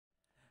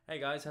Hey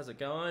guys, how's it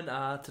going?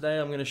 Today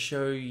I'm going to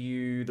show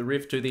you the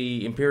riff to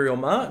the Imperial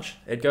March.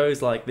 It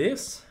goes like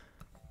this.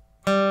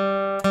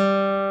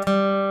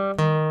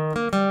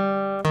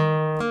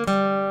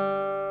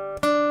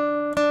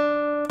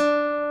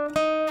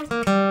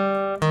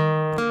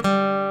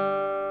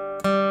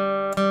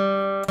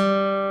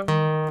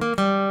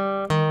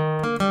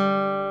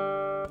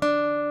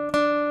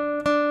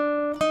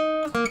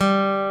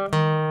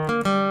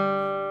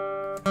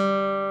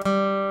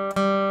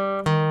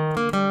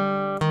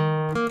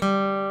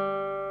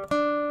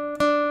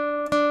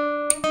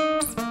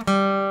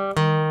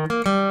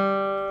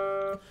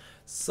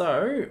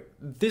 So,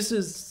 this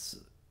is,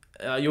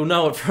 you'll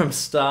know it from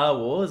Star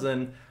Wars,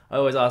 and I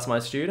always ask my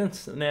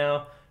students,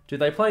 now, do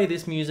they play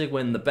this music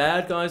when the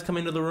bad guys come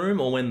into the room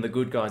or when the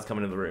good guys come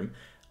into the room?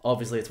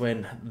 Obviously, it's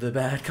when the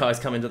bad guys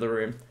come into the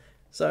room.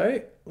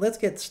 So, let's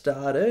get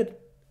started.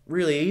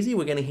 Really easy,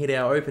 we're going to hit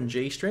our open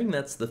G string,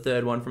 that's the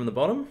third one from the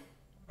bottom.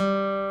 And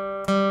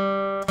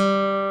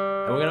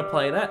we're going to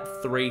play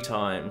that 3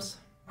 times.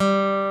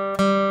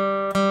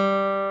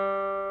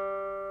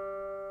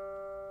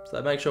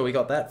 So make sure we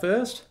got that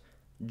first.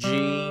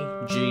 G,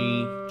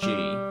 G,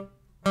 G.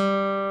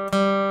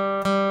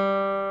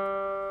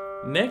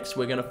 Next,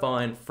 we're going to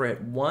find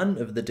fret 1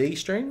 of the D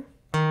string.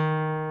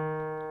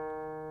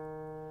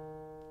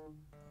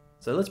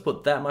 So let's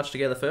put that much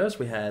together first.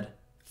 We had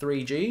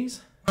 3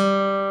 Gs.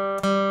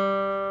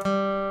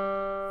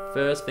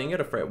 First finger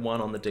to fret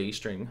 1 on the D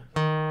string.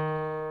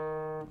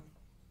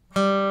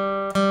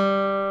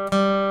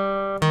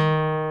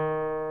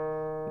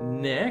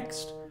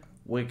 Next,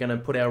 we're going to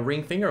put our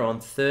ring finger on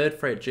 3rd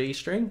fret G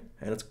string,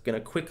 and it's going to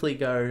quickly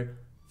go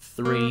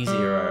 3,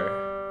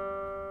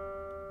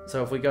 0.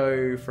 So if we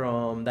go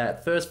from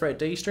that 1st fret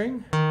D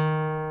string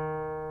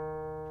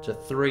to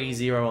 3,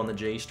 0 on the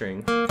G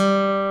string.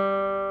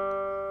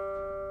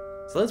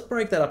 So let's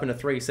break that up into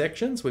 3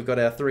 sections. We've got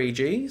our 3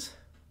 Gs.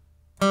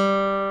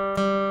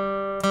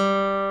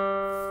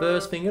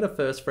 First finger to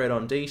 1st fret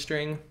on D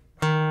string,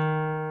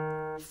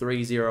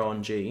 3, 0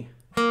 on G.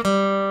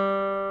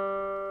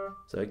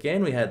 So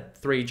again, we had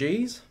 3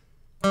 Gs.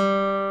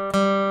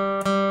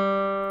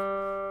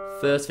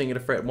 First finger to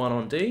fret 1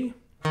 on D,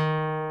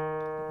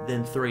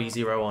 then 3,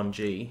 0 on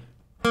G.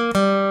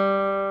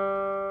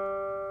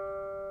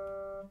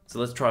 So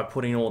let's try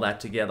putting all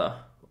that together.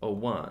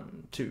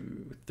 1,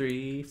 2,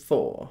 3,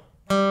 4.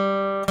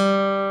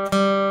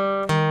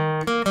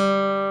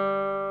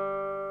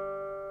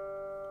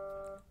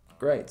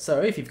 Great,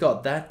 so if you've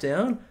got that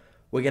down,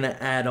 we're going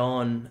to add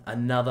on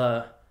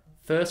another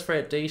 1st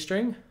fret D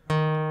string,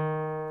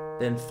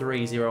 then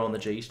 3, 0 on the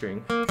G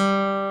string. So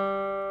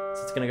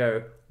it's going to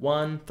go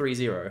 1, 3,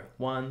 0,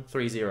 1,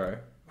 3, 0.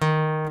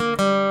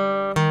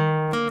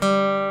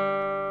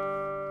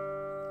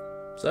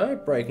 So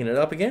breaking it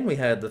up again, we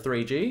had the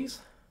 3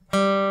 Gs.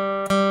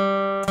 1,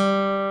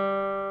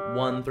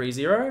 3,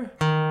 0.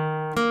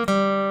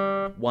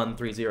 1,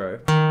 3, 0.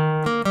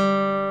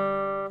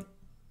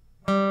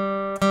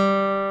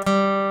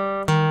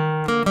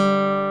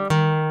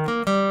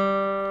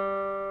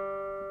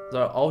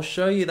 So I'll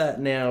show you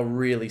that now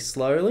really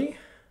slowly.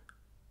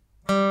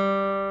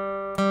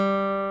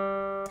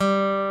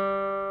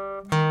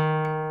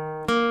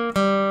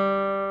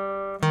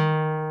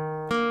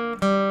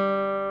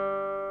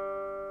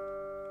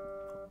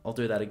 I'll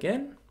do that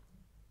again.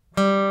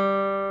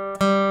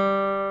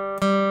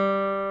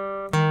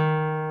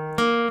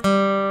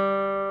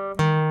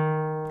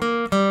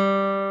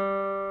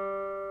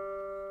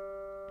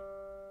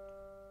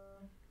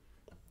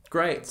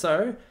 Great,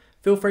 so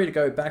feel free to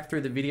go back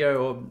through the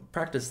video or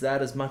practice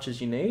that as much as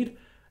you need.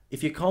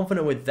 If you're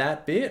confident with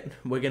that bit,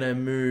 we're going to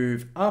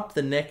move up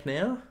the neck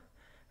now.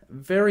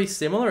 Very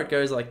similar, it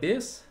goes like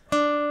this.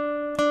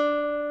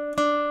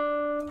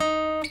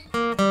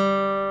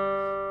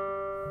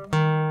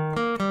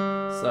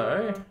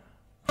 So,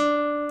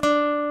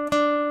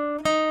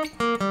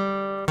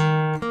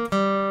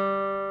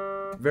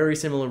 very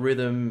similar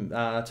rhythm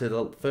to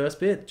the first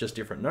bit, just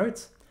different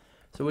notes.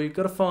 So we've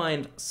got to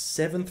find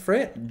 7th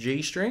fret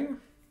G string,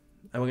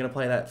 and we're going to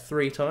play that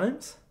 3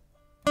 times.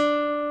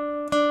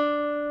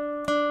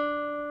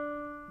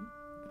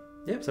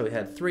 Yep, so we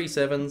had 3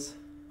 7s.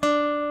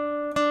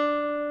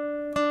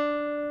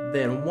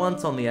 Then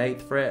once on the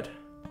 8th fret.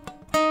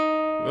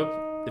 Whoop,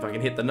 if I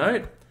can hit the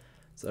note.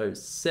 So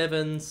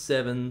 7,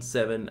 7,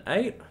 7,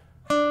 8.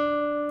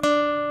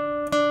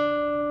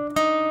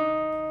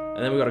 And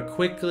then we've got to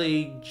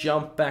quickly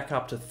jump back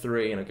up to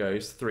 3, and it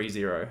goes 3,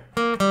 0.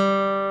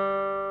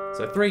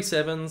 So 3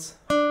 7s,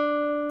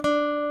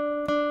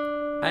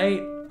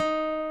 8,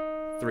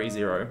 3,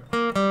 0,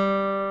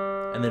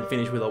 and then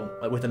finish with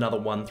another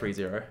 1, 3,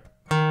 0.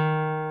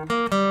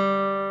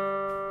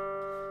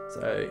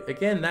 So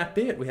again, that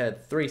bit, we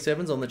had 3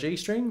 7s on the G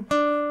string,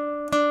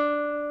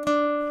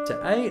 to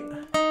 8,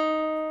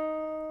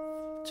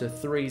 to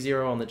 3,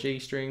 0 on the G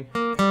string,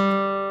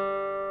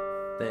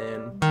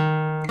 then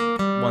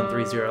 1,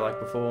 3, 0 like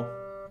before.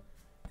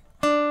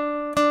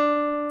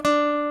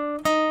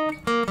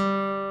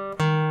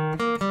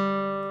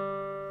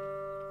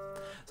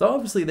 So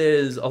obviously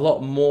there's a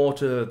lot more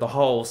to the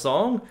whole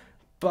song,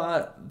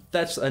 but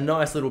that's a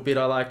nice little bit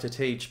I like to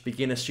teach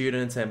beginner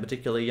students and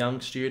particularly young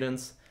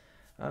students.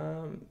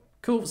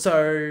 Cool,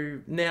 so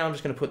now I'm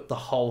just going to put the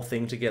whole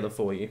thing together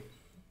for you.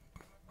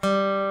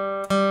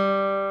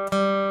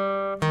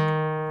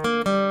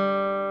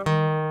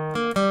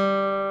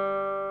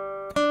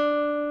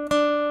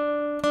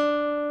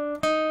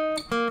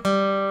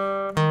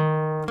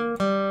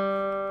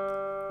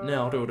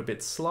 Now I'll do it a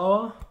bit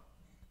slower.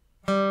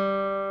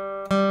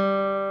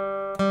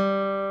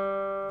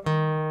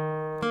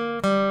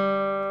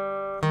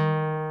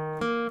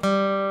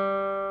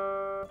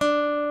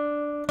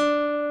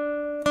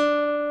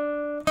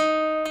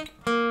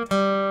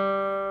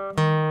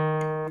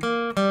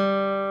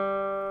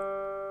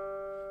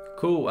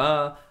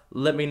 Cool,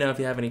 let me know if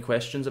you have any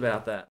questions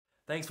about that.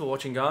 Thanks for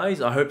watching,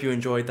 guys. I hope you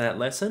enjoyed that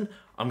lesson.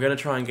 I'm going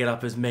to try and get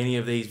up as many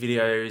of these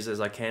videos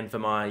as I can for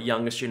my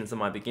younger students and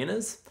my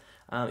beginners.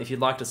 If you'd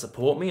like to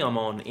support me, I'm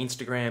on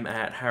Instagram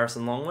at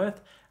Harrison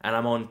Longworth, and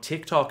I'm on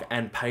TikTok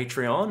and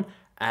Patreon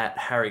at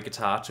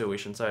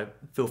harryguitartuition, so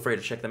feel free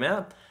to check them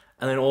out.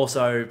 And then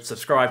also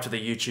subscribe to the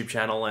YouTube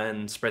channel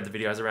and spread the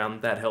videos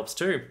around, that helps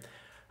too.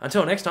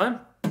 Until next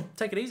time,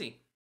 take it easy.